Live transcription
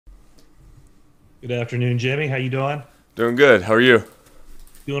Good afternoon, Jimmy. How you doing? Doing good. How are you?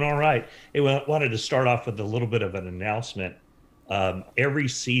 Doing all right. Hey, well, I wanted to start off with a little bit of an announcement. Every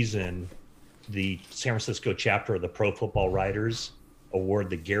season, the San Francisco chapter of the Pro Football Writers award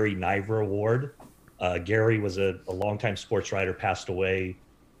the Gary Niver Award. Gary was a longtime sports writer, passed away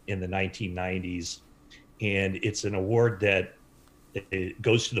in the 1990s, and it's an award that it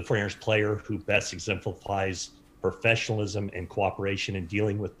goes to the Flyers player who best exemplifies professionalism and cooperation in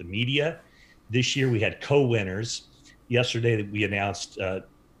dealing with the media. This year we had co-winners. Yesterday we announced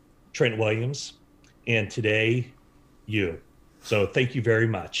Trent Williams, and today you. So thank you very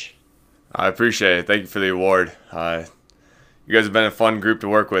much. I appreciate it. Thank you for the award. You guys have been a fun group to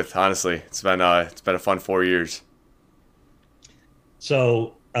work with. Honestly, it's been a fun 4 years.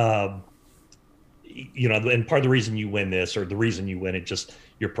 So and part of the reason you win this, or the reason you win it, just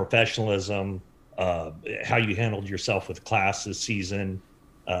your professionalism, how you handled yourself with class this season,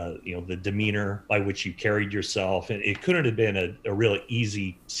 the demeanor by which you carried yourself. And it couldn't have been a really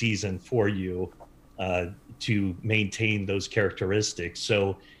easy season for you to maintain those characteristics.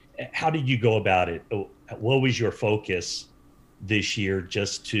 So, how did you go about it? What was your focus this year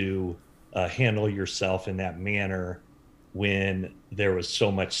just to handle yourself in that manner when there was so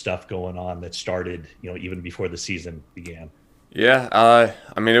much stuff going on that started, even before the season began? Yeah.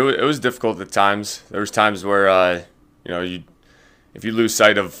 I mean, it was difficult at times. There was times where you if you lose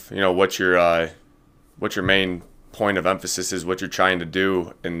sight of what your main point of emphasis is, what you're trying to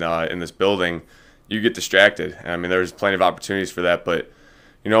do in this building, you get distracted. I mean, there's plenty of opportunities for that, but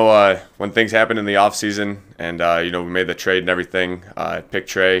when things happen in the off season and we made the trade and everything, picked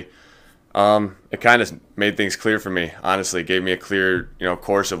Trey. It kind of made things clear for me. Honestly, it gave me a clear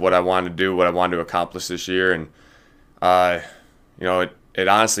course of what I wanted to do, what I wanted to accomplish this year, and uh, it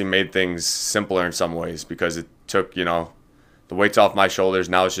honestly made things simpler in some ways because it took the weight's off my shoulders.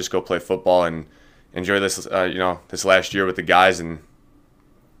 Now it's just go play football and enjoy this this last year with the guys and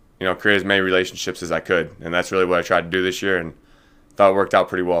create as many relationships as I could, and that's really what I tried to do this year, and thought it worked out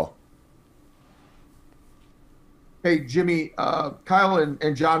pretty well. Hey, Jimmy, Kyle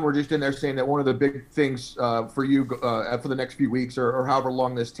and John were just in there saying that one of the big things for you for the next few weeks or however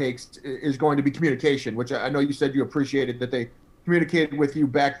long this takes is going to be communication, which I know you said you appreciated that they communicated with you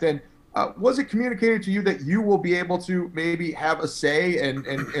back then. Was it communicated to you that you will be able to maybe have a say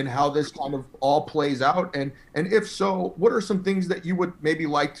in how this kind of all plays out? And if so, what are some things that you would maybe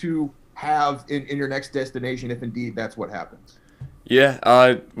like to have in your next destination if indeed that's what happens?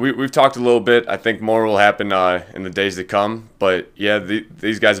 Yeah, we've talked a little bit. I think more will happen in the days to come. But yeah,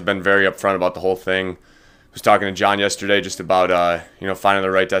 these guys have been very upfront about the whole thing. I was talking to John yesterday just about finding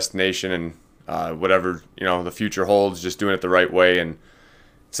the right destination and whatever the future holds, just doing it the right way. And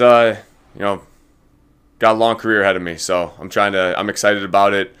it's got a long career ahead of me, so I'm excited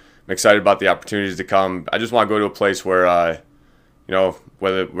about it. I'm excited about the opportunities to come. I just want to go to a place where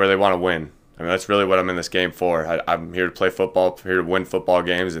where they want to win. I mean, that's really what I'm in this game for. I'm here to play football, here to win football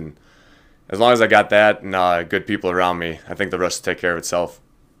games, and as long as I got that and good people around me, I think the rest will take care of itself.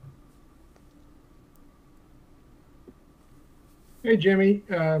 Hey, Jimmy.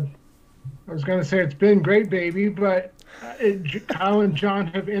 I was going to say it's been great, baby, but Kyle and John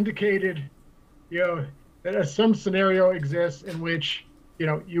have indicated, that some scenario exists in which,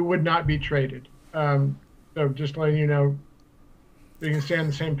 you would not be traded. So just letting you know, so you can stay on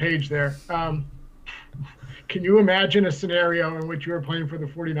the same page there. Can you imagine a scenario in which you were playing for the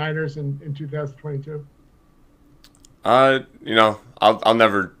 49ers in 2022? I'll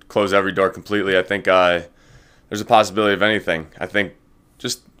never close every door completely. I think there's a possibility of anything. I think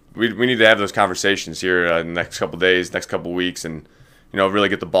just we need to have those conversations here in the next couple days, next couple weeks, and really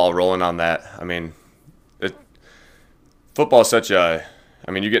get the ball rolling on that. I mean, football is you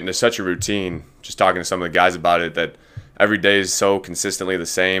get into such a routine. Just talking to some of the guys about it, that every day is so consistently the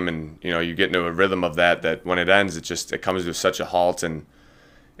same, and you get into a rhythm of that when it ends, it comes to such a halt, and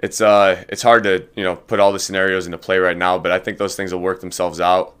it's hard to put all the scenarios into play right now, but I think those things will work themselves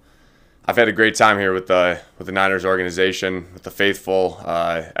out. I've had a great time here with the Niners organization, with the faithful.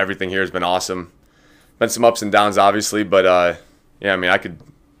 Everything here has been awesome. Been some ups and downs, obviously, but yeah, I mean,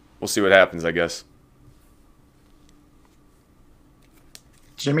 we'll see what happens, I guess.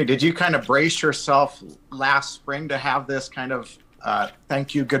 Jimmy, did you kind of brace yourself last spring to have this kind of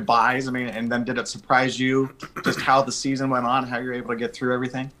thank you goodbyes? I mean, and then did it surprise you just how the season went on, how you're able to get through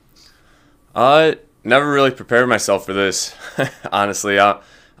everything? Never really prepared myself for this, honestly.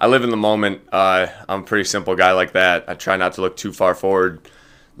 I live in the moment. I'm a pretty simple guy like that. I try not to look too far forward.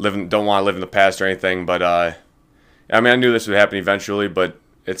 Don't want to live in the past or anything. But I knew this would happen eventually. But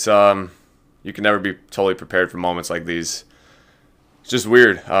it's you can never be totally prepared for moments like these. it's just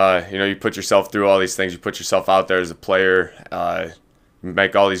weird. You put yourself through all these things. You put yourself out there as a player, you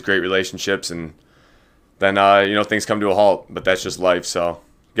make all these great relationships, and then, things come to a halt. But that's just life. So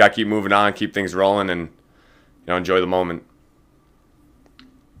you got to keep moving on, keep things rolling, and, enjoy the moment.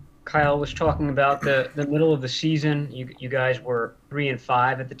 Kyle was talking about the middle of the season. You guys were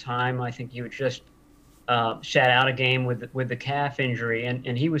 3-5 at the time. I think you had just sat out a game with the calf injury,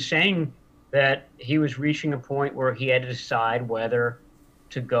 and he was saying that he was reaching a point where he had to decide whether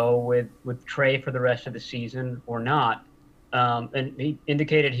to go with Trey for the rest of the season or not. And he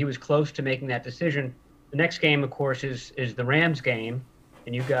indicated he was close to making that decision. The next game, of course, is the Rams game,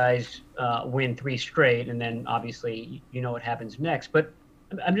 and you guys win 3 straight, and then obviously what happens next. But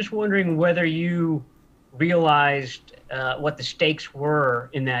I'm just wondering whether you realized what the stakes were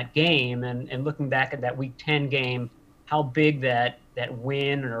in that game, and looking back at that Week 10 game, how big that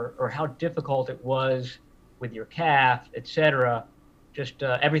win or how difficult it was with your calf, et cetera, just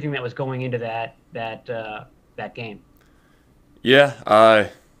everything that was going into that game. Yeah,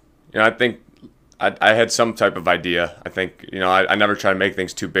 I think I had some type of idea. I think, I never try to make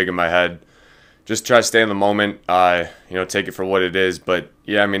things too big in my head. Just try to stay in the moment, take it for what it is. But,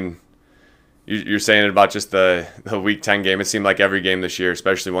 yeah, I mean, you're saying it about just the Week 10 game. It seemed like every game this year,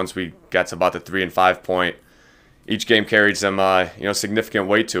 especially once we got to about the 3-5 point, each game carried some, significant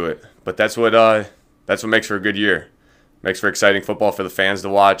weight to it. But that's what makes for a good year. Makes for exciting football for the fans to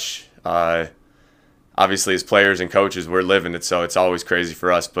watch. Obviously, as players and coaches, we're living it, so it's always crazy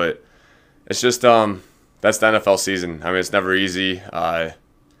for us. But it's just that's the NFL season. I mean, it's never easy.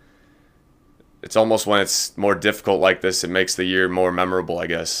 It's almost when it's more difficult like this, it makes the year more memorable, I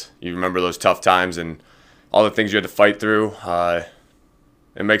guess. You remember those tough times and all the things you had to fight through.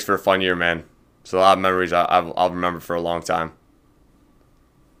 It makes for a fun year, man. So a lot of memories I'll remember for a long time.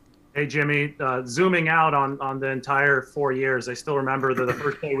 Hey, Jimmy, zooming out on the entire 4 years, I still remember the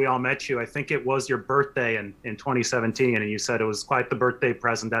first day we all met you. I think it was your birthday in 2017, and you said it was quite the birthday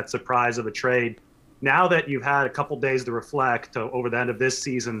present, that surprise of a trade. Now that you've had a couple days to reflect over the end of this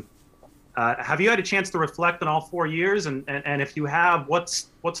season, have you had a chance to reflect on all 4 years? And if you have, what's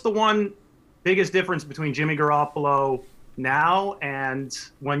the one biggest difference between Jimmy Garoppolo now and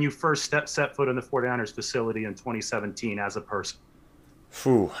when you first set foot in the 49ers facility in 2017 as a person?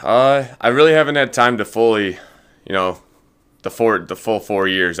 I really haven't had time to fully, the full 4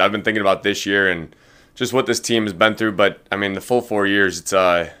 years. I've been thinking about this year and just what this team has been through. But I mean, the full 4 years,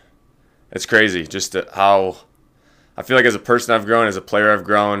 it's crazy. Just how I feel like as a person I've grown, as a player I've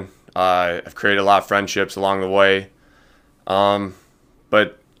grown. I've created a lot of friendships along the way.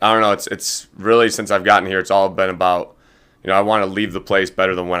 But I don't know. It's really, since I've gotten here, it's all been about, I want to leave the place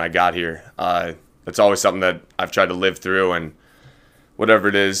better than when I got here. It's always something that I've tried to live through, and whatever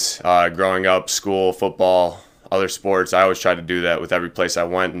it is, growing up, school, football, other sports, I always try to do that with every place I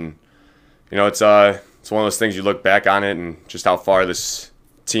went. And, it's one of those things you look back on it and just how far this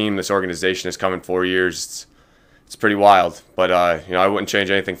team, this organization has come in 4 years. It's pretty wild. But, I wouldn't change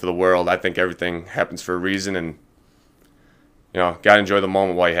anything for the world. I think everything happens for a reason, and, got to enjoy the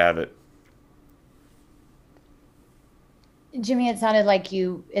moment while you have it. Jimmy, it sounded like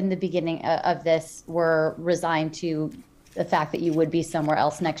you, in the beginning of this, were resigned to the fact that you would be somewhere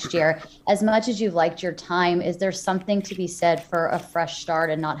else next year. As much as you've liked your time, is there something to be said for a fresh start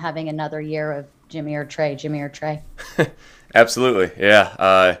and not having another year of Jimmy or Trey? Absolutely,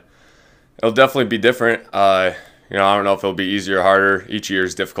 yeah. It'll definitely be different. I don't know if it'll be easier or harder. Each year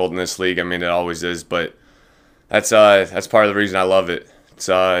is difficult in this league. I mean, it always is, but that's part of the reason I love it. It's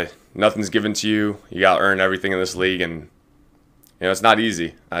nothing's given to you. You got to earn everything in this league, and it's not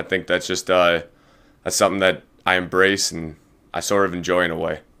easy. I think that's just that's something that I embrace and I sort of enjoy in a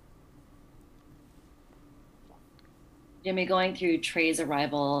way. Jimmy, going through Trey's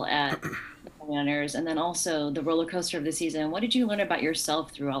arrival at the 49ers and then also the roller coaster of the season, what did you learn about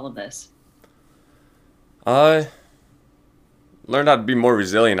yourself through all of this? I learned how to be more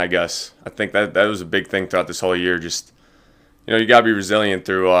resilient, I guess. I think that was a big thing throughout this whole year. Just, you got to be resilient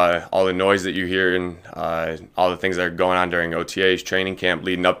through all the noise that you hear and all the things that are going on during OTAs, training camp,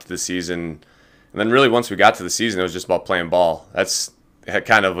 leading up to the season. And then really once we got to the season, it was just about playing ball. That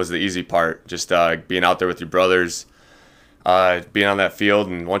kind of was the easy part, just being out there with your brothers, being on that field.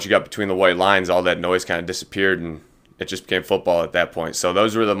 And once you got between the white lines, all that noise kind of disappeared, and it just became football at that point. So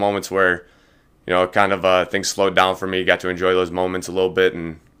those were the moments where, kind of things slowed down for me, got to enjoy those moments a little bit.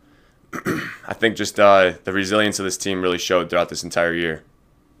 And I think just the resilience of this team really showed throughout this entire year.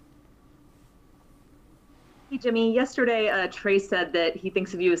 Hey, Jimmy, yesterday Trey said that he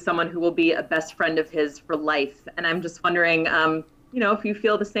thinks of you as someone who will be a best friend of his for life. And I'm just wondering, if you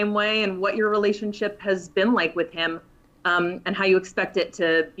feel the same way and what your relationship has been like with him and how you expect it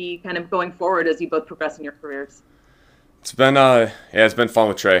to be kind of going forward as you both progress in your careers. It's been it's been fun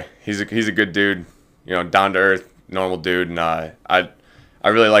with Trey. He's a good dude, down to earth, normal dude, and I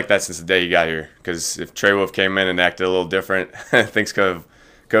really like that since the day he got here. Because if Trey Wolf came in and acted a little different, things could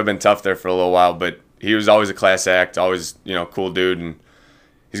have been tough there for a little while. But he was always a class act, always cool dude, and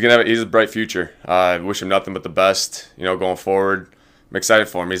he's a bright future. I wish him nothing but the best, going forward. I'm excited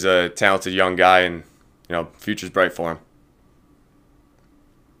for him. He's a talented young guy, and future's bright for him.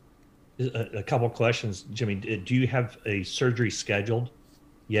 A couple of questions, Jimmy. Do you have a surgery scheduled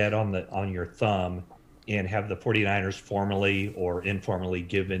yet on your thumb? And have the 49ers formally or informally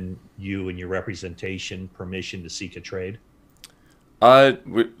given you and your representation permission to seek a trade?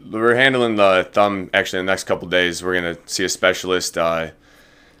 We're handling the thumb actually in the next couple of days. We're going to see a specialist,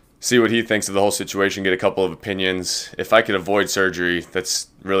 see what he thinks of the whole situation, get a couple of opinions. If I could avoid surgery, that's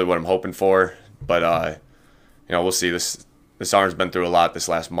really what I'm hoping for. But, we'll see. This arm's been through a lot this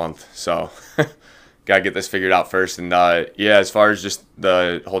last month, so got to get this figured out first. And, as far as just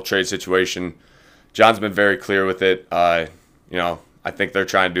the whole trade situation, John's been very clear with it. I think they're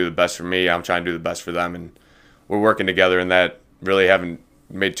trying to do the best for me. I'm trying to do the best for them, and we're working together in that. Really haven't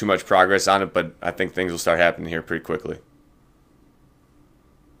made too much progress on it, but I think things will start happening here pretty quickly.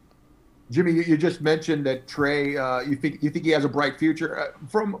 Jimmy, you just mentioned that Trey, you think he has a bright future.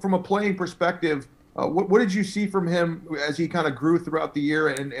 From a playing perspective, what did you see from him as he kind of grew throughout the year,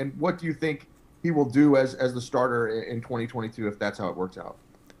 and what do you think he will do as the starter in 2022 if that's how it works out?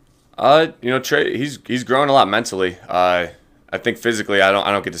 Trey, he's growing a lot mentally. I think physically, I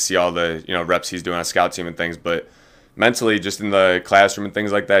don't get to see all the reps he's doing on scout team and things, but mentally, just in the classroom and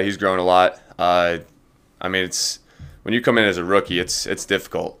things like that, he's growing a lot. It's when you come in as a rookie, it's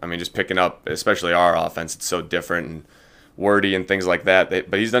difficult. Just picking up, especially our offense, it's so different and wordy and things like that.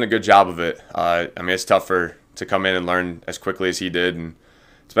 But he's done a good job of it. It's tougher to come in and learn as quickly as he did, and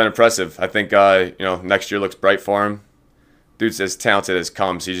it's been impressive. I think next year looks bright for him. Dude's as talented as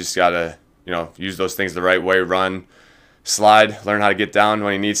comes. He just got to, use those things the right way, run, slide, learn how to get down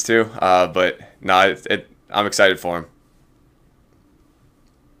when he needs to. But no, I'm excited for him.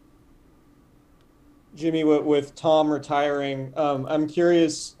 Jimmy, with Tom retiring, I'm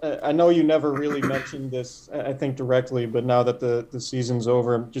curious. I know you never really mentioned this, I think, directly, but now that the season's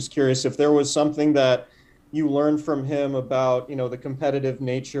over, I'm just curious if there was something that you learned from him about, the competitive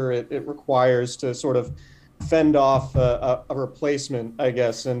nature it requires to sort of fend off a replacement, I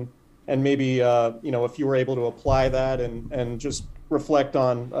guess, and maybe if you were able to apply that and just reflect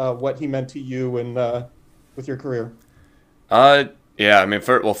on what he meant to you and with your career.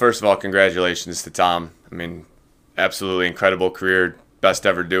 First of all, congratulations to Tom. Absolutely incredible career, best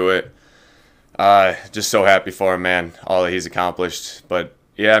ever do it. Just so happy for him, man, all that he's accomplished. But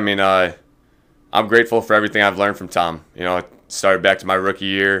I'm grateful for everything I've learned from Tom. It started back to my rookie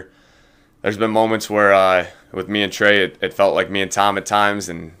year. There's been moments where with me and Trey, it felt like me and Tom at times,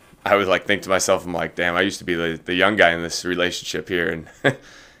 and I would think to myself, I'm like, damn, I used to be the young guy in this relationship here, and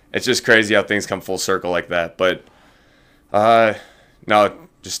it's just crazy how things come full circle like that. But no,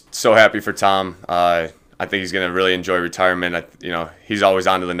 just so happy for Tom. I think he's gonna really enjoy retirement. He's always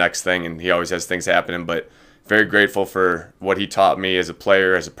on to the next thing, and he always has things happening. But very grateful for what he taught me as a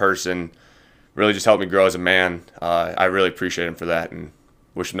player, as a person. Really just helped me grow as a man. I really appreciate him for that, and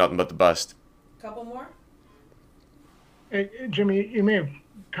wish him nothing but the best. Couple more. Hey, Jimmy, you may have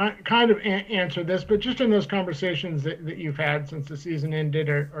kind of answered this, but just in those conversations that you've had since the season ended,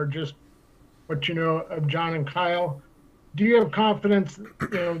 or just what you know of John and Kyle, do you have confidence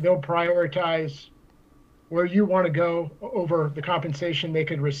they'll prioritize where you want to go over the compensation they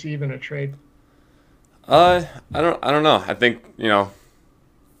could receive in a trade? I don't know. I think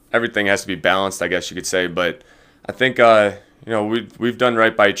everything has to be balanced, I guess you could say, but I think we've done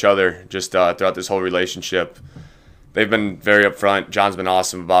right by each other just throughout this whole relationship. They've been very upfront. John's been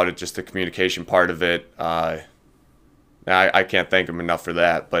awesome about it, just the communication part of it. I can't thank him enough for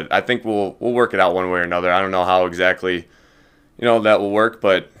that. But I think we'll work it out one way or another. I don't know how exactly that will work,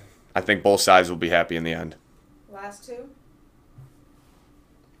 but I think both sides will be happy in the end. Last two.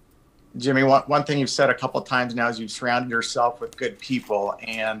 Jimmy, one thing you've said a couple of times now is you've surrounded yourself with good people,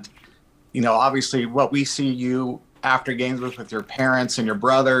 and obviously what we see you after games with your parents and your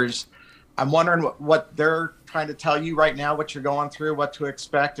brothers. I'm wondering what they're trying to tell you right now, what you're going through, what to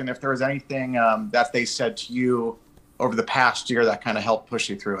expect, and if there was anything that they said to you over the past year that kind of helped push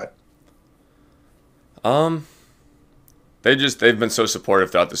you through it. They've been so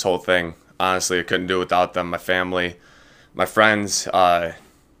supportive throughout this whole thing. Honestly, I couldn't do it without them, my family, my friends. I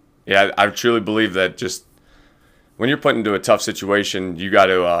truly believe that just when you're put into a tough situation, you got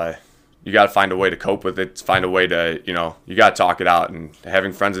to you got to find a way to cope with it, find a way to, you got to talk it out. And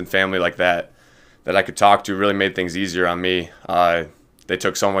having friends and family like that I could talk to really made things easier on me. They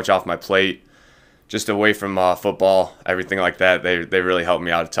took so much off my plate, just away from football, everything like that. They really helped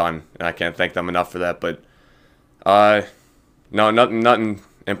me out a ton, and I can't thank them enough for that. But no, nothing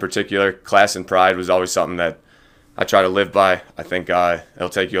in particular. Class and pride was always something that I try to live by. I think it'll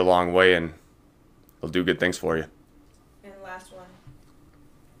take you a long way, and it'll do good things for you. And last one.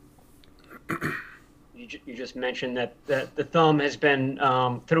 You just mentioned that the thumb has been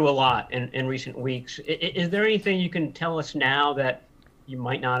through a lot in recent weeks. Is there anything you can tell us now that you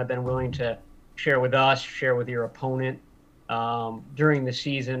might not have been willing to share with us, share with your opponent during the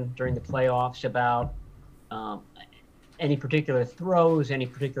season, during the playoffs, about any particular throws, any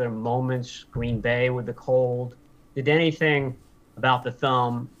particular moments, Green Bay with the cold? Did anything about the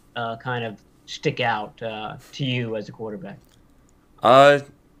thumb kind of stick out to you as a quarterback?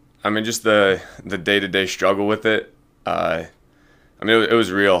 I mean, just the day-to-day struggle with it. I mean, it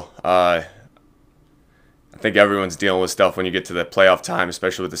was real. I think everyone's dealing with stuff when you get to the playoff time,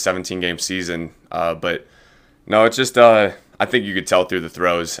 especially with the 17-game season. But no, it's just I think you could tell through the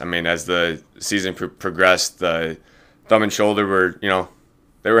throws. I mean, as the season progressed, the thumb and shoulder were,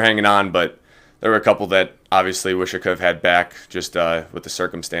 they were hanging on, but there were a couple that obviously wish I could have had back just with the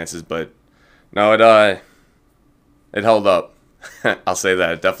circumstances. But no, it held up. I'll say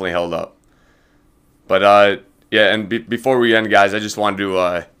that. It definitely held up. But, yeah, and before we end, guys, I just wanted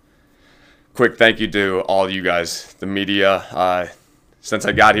to quick thank you to all you guys, the media. Since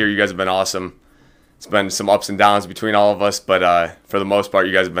I got here, you guys have been awesome. It's been some ups and downs between all of us, but for the most part,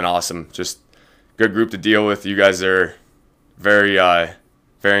 you guys have been awesome. Just good group to deal with. You guys are very,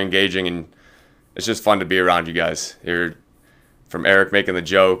 very engaging, and it's just fun to be around you guys. You're from Eric making the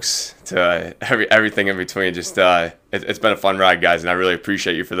jokes to everything in between. Just it's been a fun ride, guys, and I really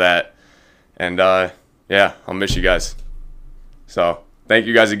appreciate you for that. And yeah, I'll miss you guys. So thank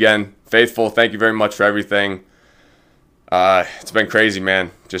you guys again. Faithful, thank you very much for everything. It's been crazy,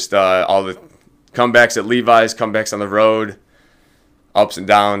 man. Just all the comebacks at Levi's, comebacks on the road, ups and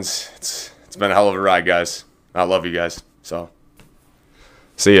downs. It's been a hell of a ride, guys. I love you guys. So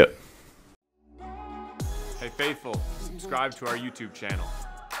see ya. Hey, Faithful, subscribe to our YouTube channel.